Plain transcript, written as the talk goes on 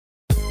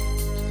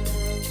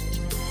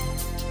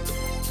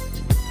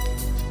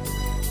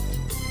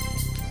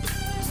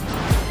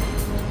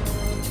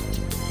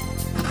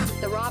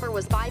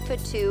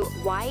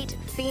5'2", white,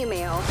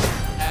 female.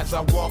 As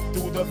I walk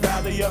through the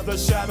valley of the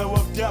shadow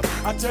of death,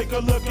 I take a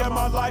look at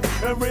my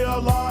life and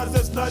realize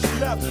there's nothing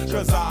left.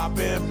 Cause I've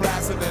been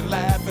blasting and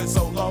laughing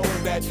so long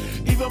that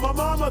even my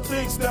mama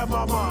thinks that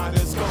my mind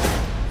is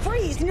gone.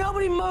 Freeze!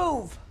 Nobody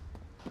move!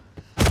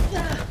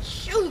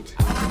 Shoot!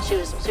 She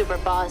was super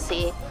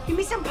bossy. Give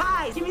me some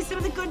pies. Give me some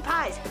of the good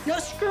pies. No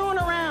screwing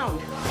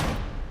around.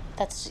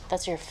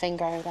 That's your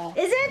finger, though.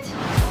 Is it?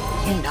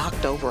 You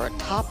knocked over a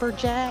topper,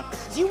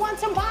 Jax? Do you want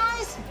some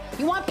pies?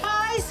 You want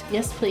pies?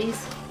 Yes, please.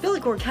 I feel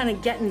like we're kind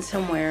of getting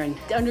somewhere, and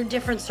under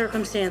different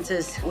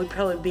circumstances, we'd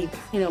probably be,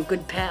 you know,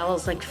 good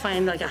pals, like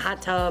find like a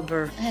hot tub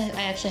or...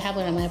 I actually have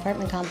one in my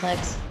apartment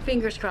complex.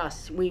 Fingers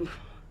crossed, we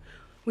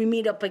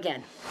meet up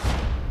again.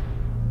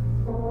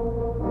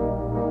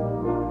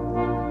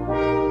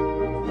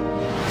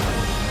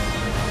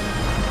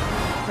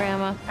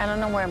 Grandma, I don't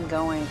know where I'm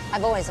going.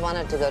 I've always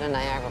wanted to go to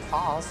Niagara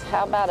Falls.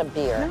 How about a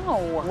beer?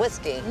 No.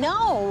 Whiskey?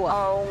 No.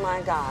 Oh,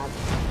 my God.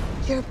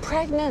 You're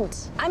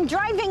pregnant. I'm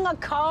driving a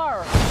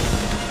car.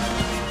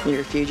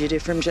 You're a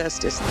fugitive from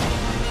justice.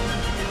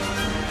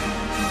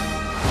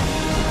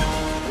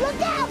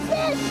 Look out,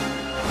 fish!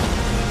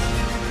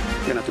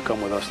 You're gonna have to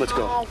come with us. Let's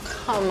go. Oh,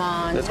 come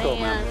on, Let's go,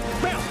 man.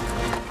 Ma'am,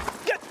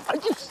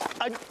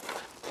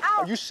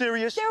 are you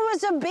serious? There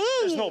was a bee.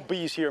 There's no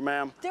bees here,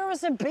 ma'am. There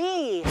was a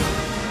bee.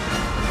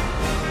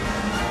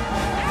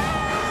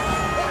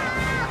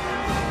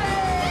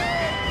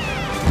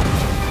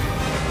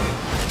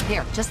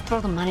 Here, just throw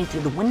the money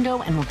through the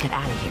window and we'll get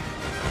out of here.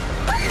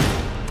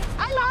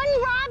 I'm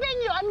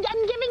unrobbing you. I'm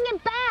giving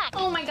it back.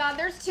 Oh my God,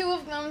 there's 2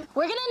 of them.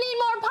 We're gonna need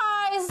more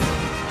pies.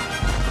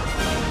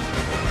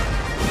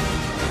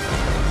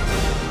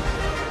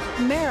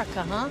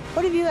 America, huh?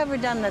 What have you ever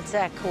done that's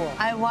that cool?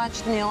 I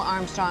watched Neil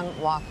Armstrong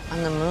walk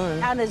on the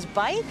moon. On his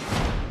bike?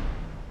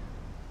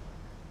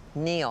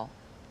 Neil.